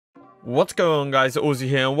What's going on, guys? Aussie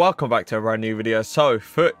here and welcome back to a brand new video. So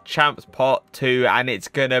FUT Champs part 2, and it's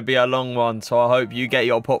gonna be a long one, so I hope you get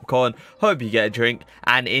your popcorn, hope you get a drink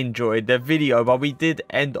and enjoy the video. But we did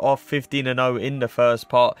end off 15-0 in the first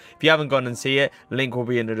part. If you haven't gone and see it, link will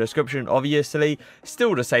be in the description. Obviously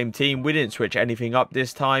still the same team, we didn't switch anything up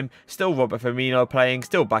this time. Still Robert Firmino playing,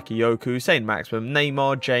 still Bakayoko, Saint Maximum,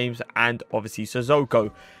 Neymar, James and obviously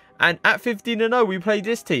Sissoko. And at 15-0 we played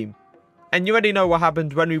this team. And you already know what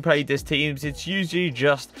happens when we play this team. It's usually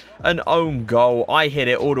just an own goal. I hit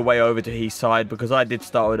it all the way over to his side because I did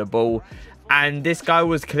start with a ball. And this guy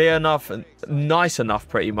was clear enough, nice enough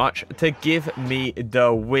pretty much, to give me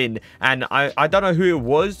the win. And I don't know who it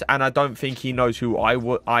was, and I don't think he knows who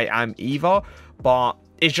I am either. But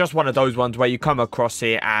it's just one of those ones where you come across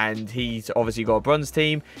it and he's obviously got a bronze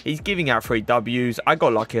team. He's giving out 3 Ws. I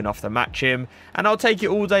got lucky enough to match him. And I'll take it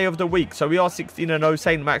all day of the week. So we are 16-0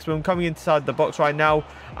 Saint Maximum coming inside the box right now.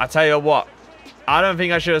 I tell you what, I don't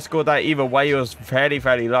think I should have scored that either way. It was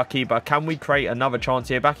fairly lucky. But can we create another chance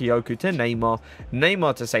here? Bakayoko to Neymar.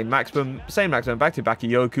 Neymar to Saint Maximum. Saint Maximum back to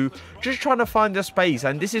Bakayoko. Just trying to find the space.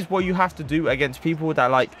 And this is what you have to do against people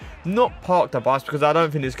that like not park the bus. Because I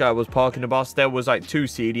don't think this guy was parking the bus. There was like 2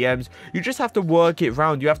 CDMs. You just have to work it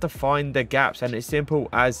round. You have to find the gaps. And it's simple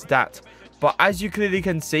as that. But as you clearly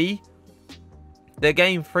can see, the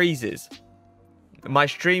game freezes. My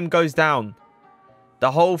stream goes down. The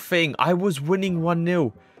whole thing, I was winning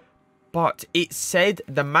 1-0, but it said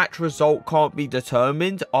the match result can't be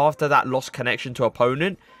determined after that lost connection to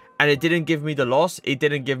opponent, and it didn't give me the loss, it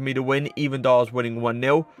didn't give me the win, even though I was winning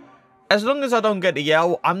 1-0. As long as I don't get the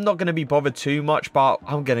yell, I'm not going to be bothered too much, but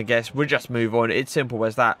I'm going to guess we'll just move on. It's simple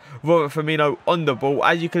as that. Robert Firmino on the ball.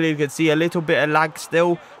 As you can see, a little bit of lag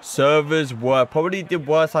still. Servers were probably the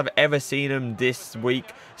worst I've ever seen them this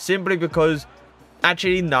week, simply because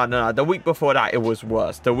actually, no. The week before that, it was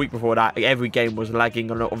worse. The week before that, every game was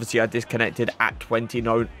lagging. And obviously, I disconnected at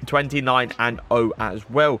 29-0 as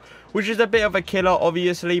well. Which is a bit of a killer,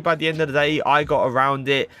 obviously. By the end of the day, I got around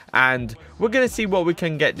it. And we're going to see what we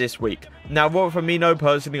can get this week. Now, Robert Firmino,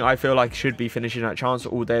 personally, I feel like should be finishing that chance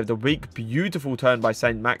all day of the week. Beautiful turn by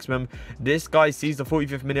Saint Maximum. This guy sees the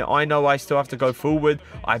 45th minute. I know I still have to go forward.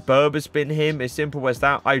 I Berber spin him. As simple as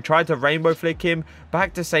that. I tried to rainbow flick him.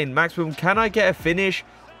 Back to Saint Maximum. Can I get a finish?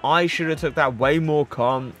 I should have took that way more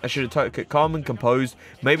calm. I should have took it calm and composed.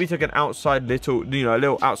 Maybe took an outside a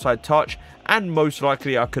little outside touch. And most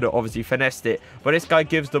likely I could have obviously finessed it. But this guy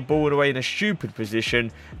gives the ball away in a stupid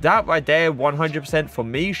position. That right there, 100% for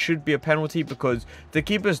me, should be a penalty because the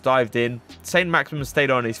keeper's dived in. Saint Maximum stayed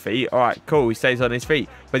on his feet. Alright, cool, he stays on his feet.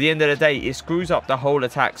 But at the end of the day, it screws up the whole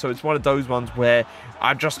attack. So it's one of those ones where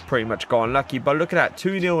I just pretty much got unlucky. But look at that,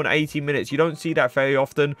 2-0 in 80 minutes. You don't see that very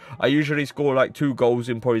often. I usually score like 2 goals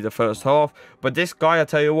in probably the first half. But this guy, I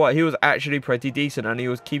tell you what, he was actually pretty decent. And he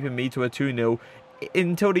was keeping me to a 2-0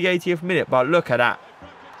 until the 80th minute. But look at that,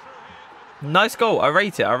 nice goal. I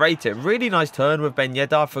rate it. Really nice turn with Ben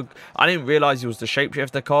Yedder. I didn't realize he was the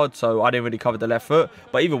shapeshifter card, so I didn't really cover the left foot.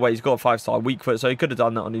 But either way, he's got a 5-star weak foot, so he could have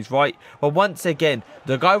done that on his right. But once again,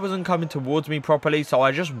 the guy wasn't coming towards me properly, so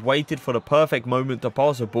I just waited for the perfect moment to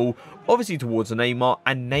pass the ball, obviously towards Neymar,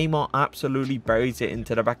 and Neymar absolutely buries it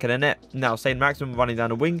into the back of the net. Now Saint Maximum running down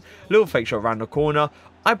the wing, little fake shot around the corner.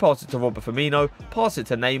 I pass it to Robert Firmino, pass it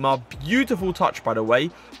to Neymar. Beautiful touch, by the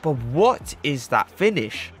way. But what is that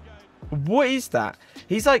finish? What is that?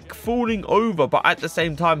 He's like falling over, but at the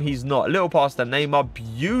same time, he's not. A little pass to Neymar.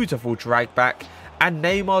 Beautiful drag back. And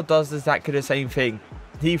Neymar does exactly the same thing.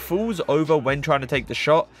 He falls over when trying to take the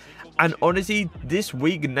shot. And honestly, this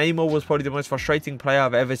week, Neymar was probably the most frustrating player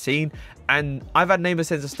I've ever seen. And I've had Neymar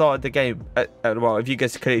since the start of the game. Well, if you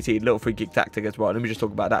guys clearly see, little free kick tactic as well. Let me just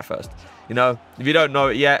talk about that first. You know, if you don't know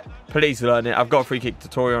it yet, please learn it. I've got a free kick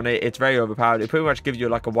tutorial on it. It's very overpowered. It pretty much gives you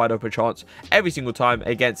like a wide open chance every single time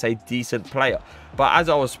against a decent player. But as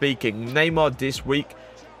I was speaking, Neymar this week,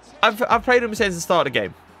 I've played him since the start of the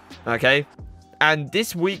game. Okay. And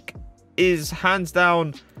this week is hands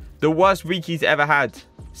down the worst week he's ever had.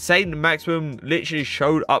 Saint Maximum literally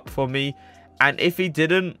showed up for me, and if he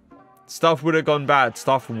didn't, stuff would have gone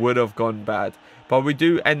bad. But we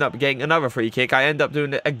do end up getting another free kick. I end up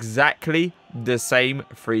doing exactly the same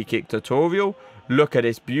free kick tutorial. Look at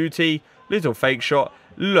this beauty. Little fake shot.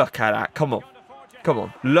 Look at that. Come on.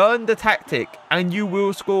 Learn the tactic and you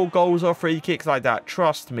will score goals or free kicks like that.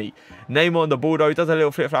 Trust me. Neymar on the ball though. Does a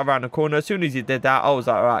little flip flap around the corner. As soon as he did that, I was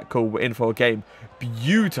like, alright, cool. We're in for a game.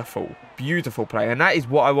 Beautiful play. And that is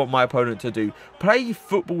what I want my opponent to do. Play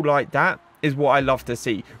football like that is what I love to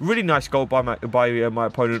see. Really nice goal by my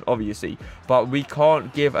opponent, obviously. But we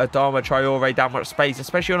can't give Adama Traore that much space,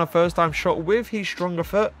 especially on a first time shot with his stronger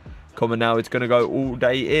foot. Come on now, it's going to go all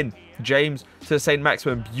day in. James to St.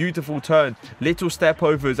 Maximin. Beautiful turn. Little step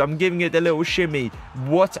overs. I'm giving it the little shimmy.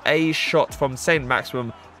 What a shot from St.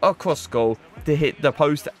 Maximin across goal to hit the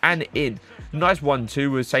post and in. Nice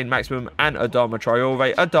 1-2 with St. Maximin and Adama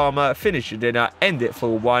Traore. Adama, finish your dinner, end it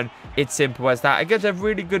 4-1. It's simple as that. Against a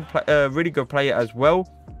really good player as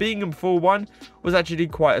well. Being him 4-1 was actually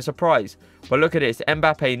quite a surprise. But look at this.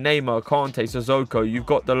 Mbappe, Neymar, Kante, Sissoko. You've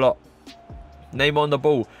got the lot. Neymar on the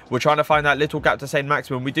ball. We're trying to find that little gap to St.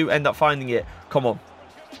 Maximin. We do end up finding it. Come on.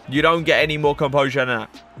 You don't get any more composure than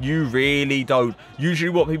that. You really don't. Usually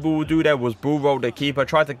what people will do there was bull roll the keeper,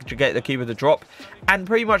 try to get the keeper to drop, and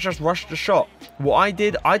pretty much just rush the shot. What I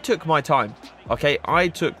did, I took my time. Okay, I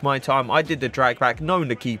took my time. I did the drag back, knowing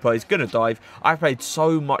the keeper is going to dive. I've played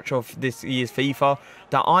so much of this year's FIFA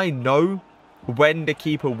that I know when the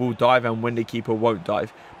keeper will dive and when the keeper won't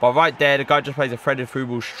dive. But right there, the guy just plays a threaded through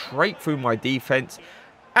ball straight through my defense.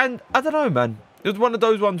 And I don't know, man. It was one of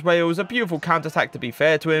those ones where it was a beautiful counter-attack, to be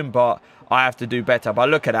fair to him, but I have to do better. But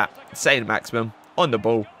look at that. St. Maximin on the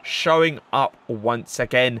ball, showing up once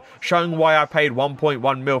again, showing why I paid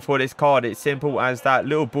 1.1 mil for this card. It's simple as that.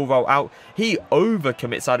 Little ball roll out. He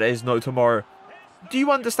overcommits out of his no tomorrow. Do you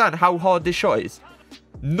understand how hard this shot is?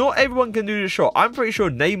 Not everyone can do the shot. I'm pretty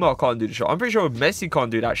sure Neymar can't do the shot. I'm pretty sure Messi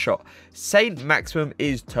can't do that shot. St. Maximin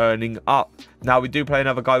is turning up. Now, we do play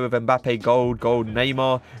another guy with Mbappe, gold,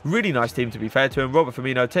 Neymar. Really nice team, to be fair to him. Robert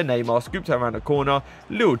Firmino to Neymar. Scooped it around the corner.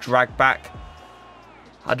 Little drag back.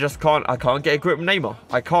 I can't get a grip with Neymar.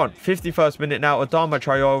 I can't. 51st minute now. Adama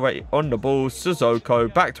Traore on the ball.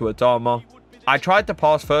 Sissoko back to Adama. I tried to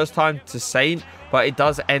pass first time to Saint, but it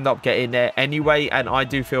does end up getting there anyway. And I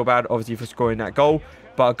do feel bad, obviously, for scoring that goal.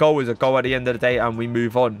 But a goal is a goal at the end of the day, and we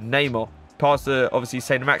move on. Neymar, pass to, obviously,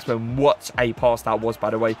 St. Maximin. What a pass that was, by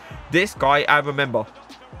the way. This guy, I remember,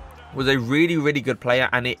 was a really, really good player,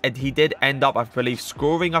 and he did end up, I believe,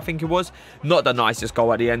 scoring, I think it was. Not the nicest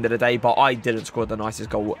goal at the end of the day, but I didn't score the nicest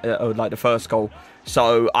goal, like the first goal.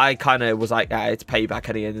 So I kind of was like, it's payback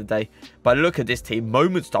at the end of the day. But look at this team.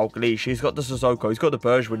 Moments Dalglish. He's got the Sissoko. He's got the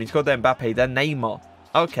Bergwijn. He's got the Mbappe. Then Neymar.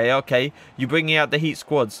 Okay. You're bringing out the Heat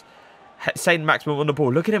squads. St. Maximin on the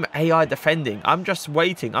ball. Look at him AI defending. I'm just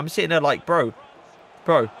waiting. I'm sitting there like, bro,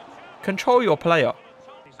 control your player.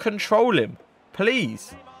 Control him,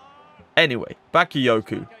 please. Anyway,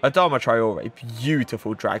 Bakayoko, Adama Traore,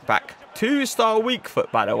 beautiful drag back. 2-star weak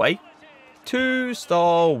foot, by the way.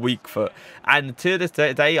 2-star weak foot. And to this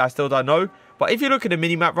day, I still don't know. But if you look at the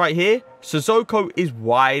mini-map right here, Sissoko is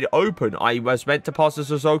wide open. I was meant to pass to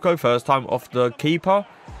Sissoko first time off the keeper.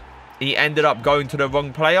 He ended up going to the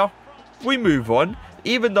wrong player. We move on.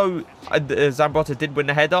 Even though Zambrotta did win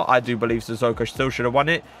the header, I do believe Sissoko still should have won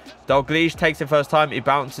it. Dalglish takes it first time. It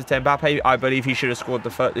bounces to Mbappe. I believe he should have scored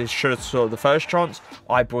the first chance.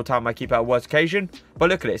 I brought out my keeper at worst occasion. But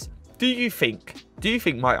look at this. Do you think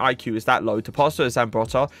my IQ is that low to pass to a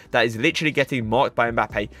Zambrotta that is literally getting marked by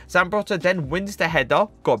Mbappe? Zambrotta then wins the header.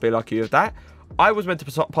 Got to be lucky with that. I was meant to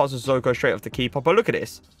pass to Sissoko straight off the keeper. But look at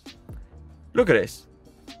this. Look at this.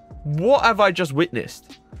 What have I just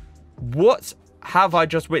witnessed? What have I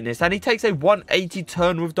just witnessed? And he takes a 180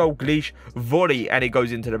 turn with Dalglish volley, and it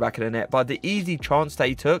goes into the back of the net. But the easy chance that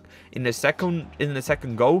he took in the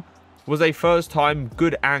second goal was a first time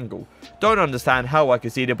good angle. Don't understand how I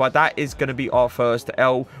conceded, but that is going to be our first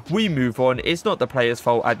L. We move on. It's not the player's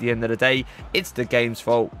fault at the end of the day. It's the game's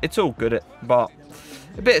fault. It's all good, but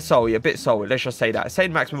a bit salty, Let's just say that.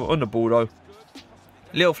 St. Maximin on the ball though.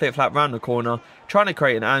 Little flip-flap round the corner. Trying to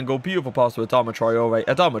create an angle. Beautiful pass to Adama Traore.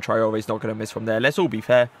 Adama Traore is not going to miss from there. Let's all be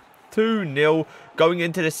fair. 2-0. Going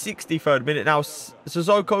into the 63rd minute now.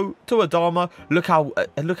 Sissoko to Adama. Look how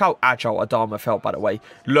agile Adama felt, by the way.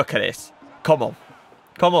 Look at this. Come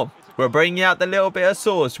on. We're bringing out the little bit of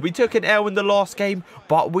sauce. We took an L in the last game,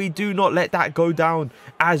 but we do not let that go down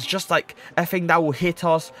as just like a thing that will hit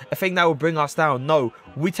us, a thing that will bring us down. No,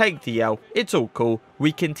 we take the L. It's all cool.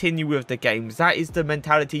 We continue with the games. That is the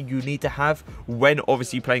mentality you need to have when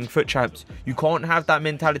obviously playing FUT Champs. You can't have that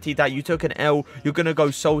mentality that you took an L, you're going to go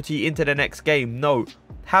salty into the next game. No,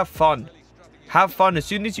 have fun. Have fun. As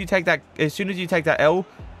soon as you take that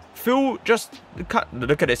L,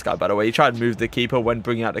 look at this guy, by the way. He tried to move the keeper when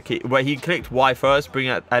bringing out the keeper. Where he clicked Y first, bring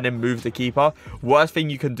out, and then move the keeper. Worst thing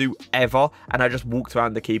you can do ever. And I just walked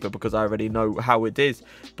around the keeper because I already know how it is.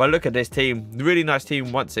 But look at this team. Really nice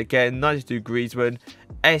team once again. 92 Griezmann,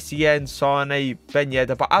 Essien, Sane, Ben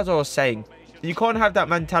Yedder. But as I was saying, you can't have that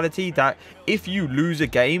mentality that if you lose a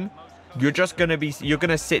game, you're going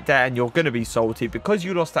to sit there and you're going to be salty because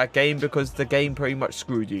you lost that game, because the game pretty much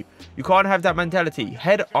screwed you. You can't have that mentality.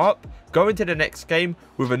 Head up, go into the next game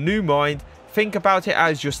with a new mind, think about it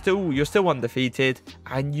as you're still undefeated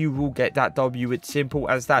and you will get that W. It's simple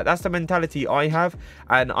as that. That's the mentality I have,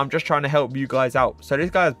 and I'm just trying to help you guys out. So this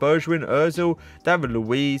guy has Bergwijn, Ozil, David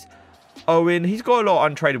Luiz, Owen. He's got a lot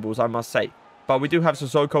of untradables, I must say. But we do have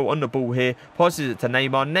Sissoko on the ball here. Passes it to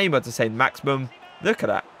Neymar. Neymar to Saint Maximum. Look at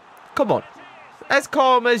that. Come on. As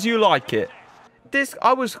calm as you like it.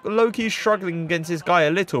 I was low-key struggling against this guy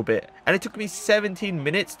a little bit. And it took me 17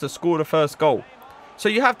 minutes to score the first goal. So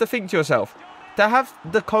you have to think to yourself, to have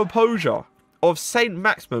the composure of Saint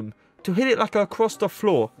Maximum to hit it like across the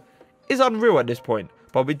floor is unreal at this point.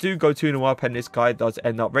 But we do go 2-0 up, and this guy does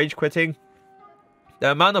end up rage quitting.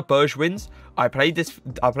 The amount of Bergwijns I played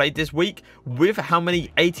this week, with how many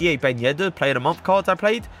 88 Ben Yedder Player of the Month cards I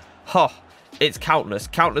played, it's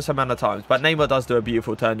countless amount of times. But Neymar does do a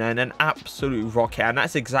beautiful turn there and an absolute rocket, and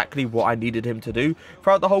that's exactly what I needed him to do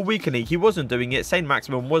throughout the whole weekend. He wasn't doing it. Saint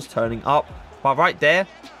Maximum was turning up, but right there,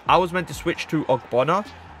 I was meant to switch to Ogbonna.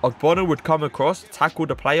 Ogbonna would come across, tackle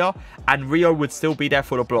the player, and Rio would still be there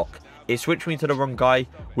for the block. It switched me to the wrong guy.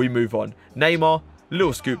 We move on. Neymar,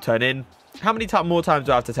 little scoop turn in. How many more times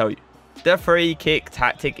do I have to tell you? The free kick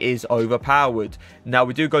tactic is overpowered. Now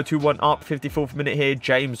we do go 2-1 up, 54th minute here.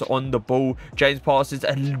 James on the ball. James passes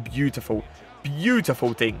a beautiful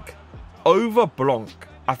dink. Over Blanc,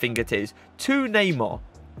 I think it is. To Neymar.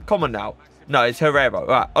 Come on now. No, it's Herrero.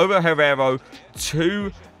 Right, over Herrero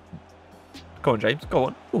to... Go on, James. Go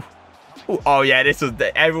on. Ooh. Ooh. Oh, yeah, this was...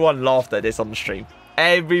 Everyone laughed at this on the stream.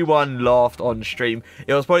 Everyone laughed on stream.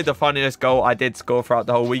 It was probably the funniest goal I did score throughout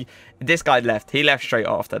the whole week. This guy left. He left straight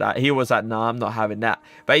after that. He was like, nah, I'm not having that.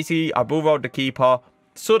 Basically, I ball rolled the keeper.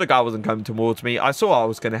 Saw the guy wasn't coming towards me. I saw I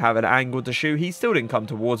was going to have an angle to shoot. He still didn't come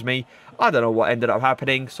towards me. I don't know what ended up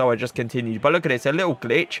happening, so I just continued. But look at this. A little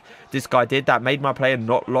glitch this guy did that made my player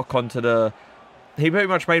not lock onto the... He pretty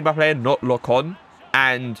much made my player not lock on.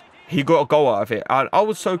 And he got a goal out of it. And I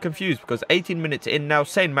was so confused because 18 minutes in now.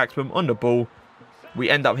 Saint Maximum on the ball. We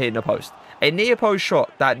end up hitting the post. A near post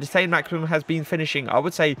shot that the Saint Maximum has been finishing, I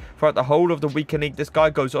would say, throughout the whole of the weekend league. This guy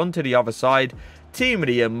goes on to the other side.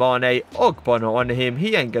 Timothy and Mane, Ogbonna on him.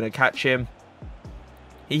 He ain't going to catch him.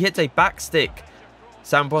 He hits a back stick.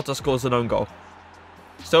 Sam Potter scores an own goal.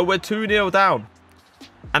 So we're 2-0 down.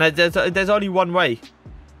 And there's only one way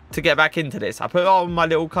to get back into this. I put on my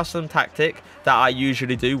little custom tactic that I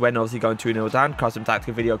usually do when obviously going 2-0 down. Custom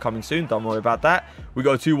tactic video coming soon. Don't worry about that. We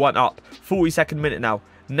go 2-1 up. 42nd minute now.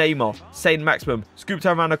 Neymar, Saint Maximum, scooped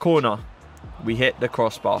around the corner. We hit the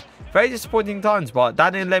crossbar. Very disappointing times, but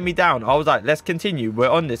that didn't let me down. I was like, let's continue. We're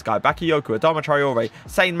on this guy. Bakayoko, Adama Traore,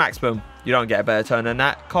 Saint Maximum. You don't get a better turn than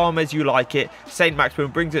that. Calm as you like it. Saint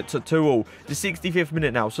Maximum brings it to 2-2. The 65th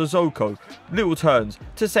minute now. Sissoko, little turns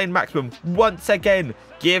to Saint Maximum. Once again,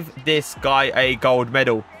 give this guy a gold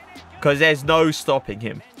medal, because there's no stopping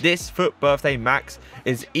him. This FUT Birthday Max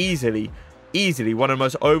is easily one of the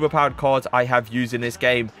most overpowered cards I have used in this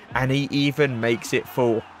game, and he even makes it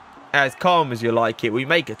full. As calm as you like it, we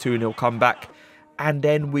make a 2-0 comeback, and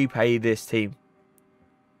then we pay this team.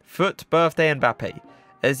 FUT Birthday Mbappe,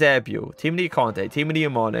 Eusebio, Timothy Kante, Timothy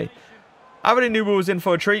Mane. Already knew we was in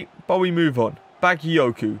for a treat, but we move on.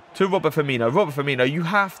 Bakayoko to Robert Firmino. Robert Firmino, you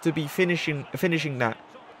have to be finishing that.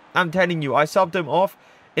 I'm telling you, I subbed him off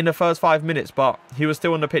in the first 5 minutes, but he was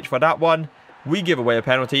still on the pitch for that one. We give away a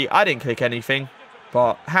penalty. I didn't click anything,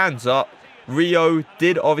 but hands up. Rio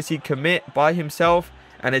did obviously commit by himself,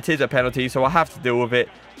 and it is a penalty, so I have to deal with it.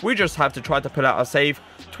 We just have to try to pull out a save.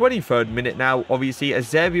 23rd minute now. Obviously,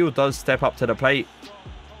 Eusebio does step up to the plate.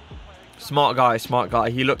 Smart guy.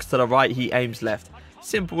 He looks to the right. He aims left.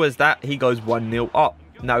 Simple as that. He goes 1-0 up.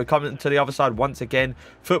 Now we come to the other side once again.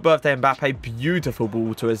 FUT Birthday Mbappe. Beautiful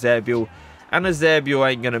ball to Eusebio. And Eusebio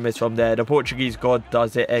ain't going to miss from there. The Portuguese god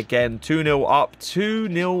does it again. 2-0 up,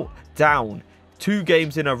 2-0 down. 2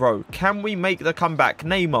 games in a row. Can we make the comeback?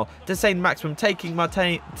 Neymar, the Saint Maximum, taking my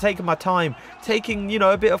time, taking, you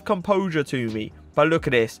know, a bit of composure to me. But look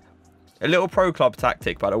at this. A little pro club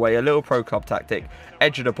tactic, by the way. A little pro club tactic.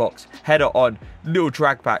 Edge of the box. Header on. Little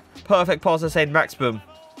drag back. Perfect pass to Saint Maximum.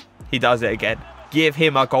 He does it again. Give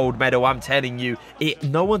him a gold medal, I'm telling you.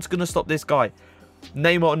 No one's going to stop this guy.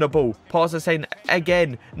 Neymar on the ball. Pass to Saint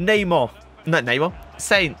again. Neymar. Not Neymar.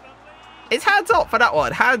 Saint. It's hands up for that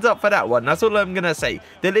one. Hands up for that one. That's all I'm going to say.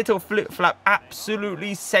 The little flip-flap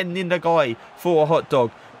absolutely sending the guy for a hot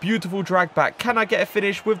dog. Beautiful drag back. Can I get a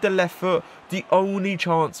finish with the left foot? The only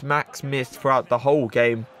chance Max missed throughout the whole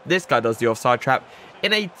game. This guy does the offside trap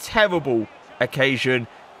in a terrible occasion.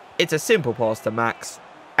 It's a simple pass to Max,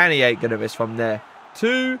 and he ain't going to miss from there.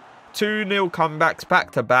 2-0 comebacks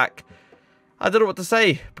back to back. I don't know what to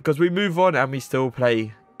say, because we move on and we still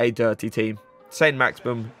play a dirty team. Saint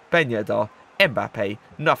Maximum, Ben Yedder, Mbappe,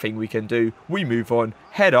 nothing we can do. We move on,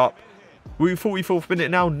 head up. We're 44th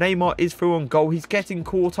minute now. Neymar is through on goal. He's getting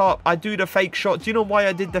caught up. I do the fake shot. Do you know why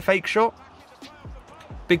I did the fake shot?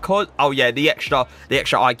 Because, oh yeah, the extra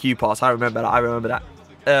IQ pass. I remember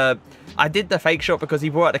that. I did the fake shot because he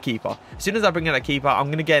brought out the keeper. As soon as I bring out the keeper, I'm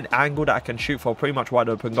going to get an angle that I can shoot for a pretty much wide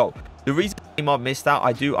open goal. The reason Neymar missed out,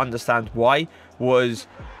 I do understand why, was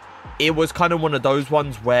it was kind of one of those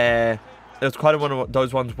ones where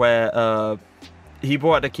he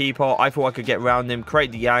brought out the keeper. I thought I could get around him,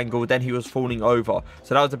 create the angle, then he was falling over.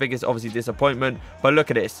 So that was the biggest, obviously, disappointment. But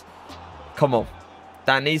look at this. Come on.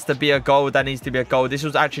 That needs to be a goal. That needs to be a goal. This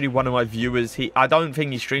was actually one of my viewers. I don't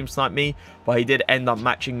think he stream sniped me, but he did end up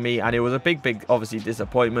matching me. And it was a big, obviously,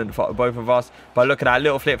 disappointment for both of us. But look at that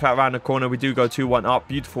little flip out around the corner. We do go 2-1 up.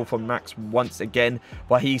 Beautiful from Max once again.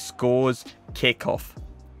 But he scores kickoff.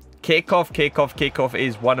 Kickoff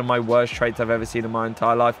is one of my worst traits I've ever seen in my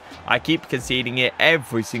entire life. I keep conceding it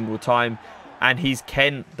every single time. And his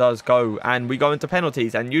Ken does go. And we go into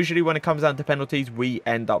penalties. And usually when it comes down to penalties, we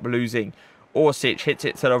end up losing. Orsic hits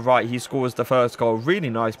it to the right. He scores the first goal. Really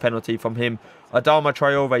nice penalty from him. Adama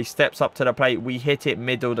Traore steps up to the plate. We hit it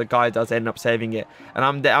middle. The guy does end up saving it. And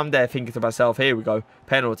I'm there thinking to myself, here we go.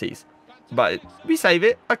 Penalties. But we save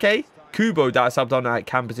it. Okay. Kubo that I subbed on at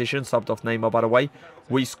cam position. Subbed off Neymar, by the way.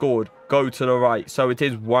 We scored. Go to the right. So it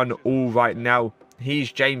is 1-1 right now.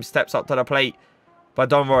 James steps up to the plate. But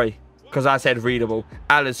don't worry. Because I said readable.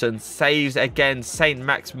 Alisson saves again. Saint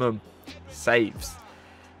Maximum saves.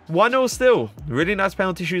 1-0 still. Really nice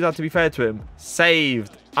penalty shootout, to be fair to him.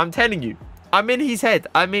 Saved. I'm telling you. I'm in his head.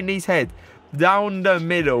 Down the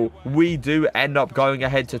middle. We do end up going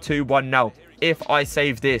ahead to 2-1 now. If I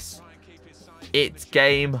save this, it's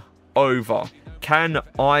game over. Can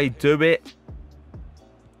I do it?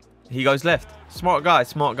 He goes left. Smart guy.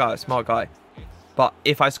 But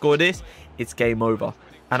if I score this, it's game over.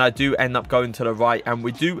 And I do end up going to the right. And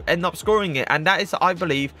we do end up scoring it. And that is, I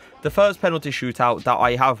believe, the first penalty shootout that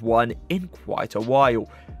I have won in quite a while.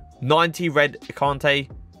 90 red Kante.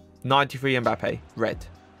 93 Mbappe. Red.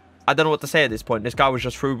 I don't know what to say at this point. This guy was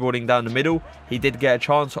just through balling down the middle. He did get a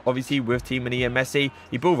chance, obviously, with Team and Messi.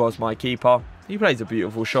 He bull rolls my keeper. He plays a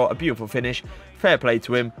beautiful shot. A beautiful finish. Fair play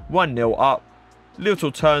to him. 1-0 up.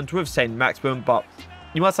 Little turns with Saint Maximum. But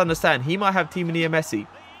you must understand, he might have Team and Messi.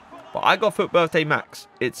 But I got FUT birthday Max.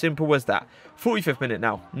 It's simple as that. 45th minute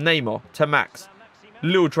now. Neymar to Max.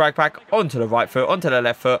 Little drag back onto the right foot, onto the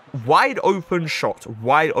left foot. Wide open shot.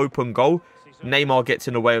 Wide open goal. Neymar gets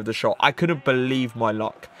in the way of the shot. I couldn't believe my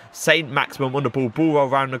luck. Saint Maximum on the ball. Ball roll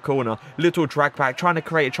around the corner. Little drag back. Trying to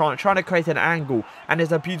create a chance. Trying to create an angle. And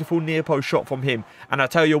there's a beautiful near post shot from him. And I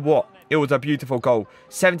tell you what. It was a beautiful goal.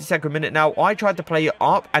 72nd minute now. I tried to play it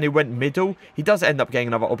up and it went middle. He does end up getting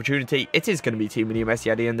another opportunity. It is going to be Team and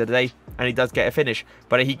Messi at the end of the day. And he does get a finish.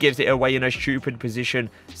 But he gives it away in a stupid position.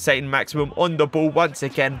 Saint Maximum on the ball once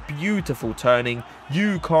again. Beautiful turning.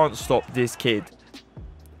 You can't stop this kid.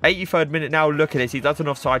 83rd minute now. Look at this. He does an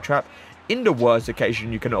offside trap. In the worst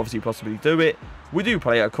occasion you can obviously possibly do it. We do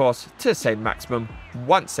play it across to Saint Maximum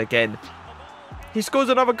once again. He scores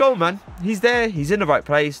another goal, man. He's there. He's in the right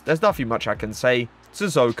place. There's nothing much I can say.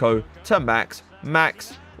 Sissoko to Max.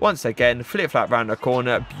 Max, once again, flip-flap round the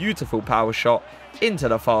corner. Beautiful power shot into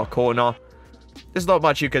the far corner. There's not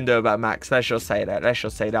much you can do about Max. Let's just say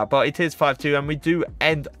that. But it is 5-2, and we do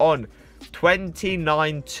end on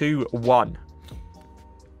 29-1.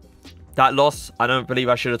 That loss, I don't believe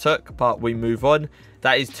I should have took, but we move on.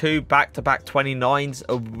 That is 2 back-to-back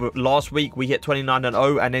 29s. Last week, we hit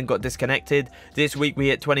 29-0 and then got disconnected. This week, we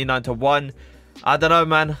hit 29-1. I don't know,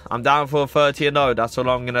 man. I'm down for a 30-0. That's all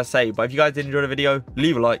I'm going to say. But if you guys did enjoy the video,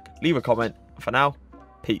 leave a like, leave a comment. For now,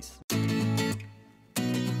 peace.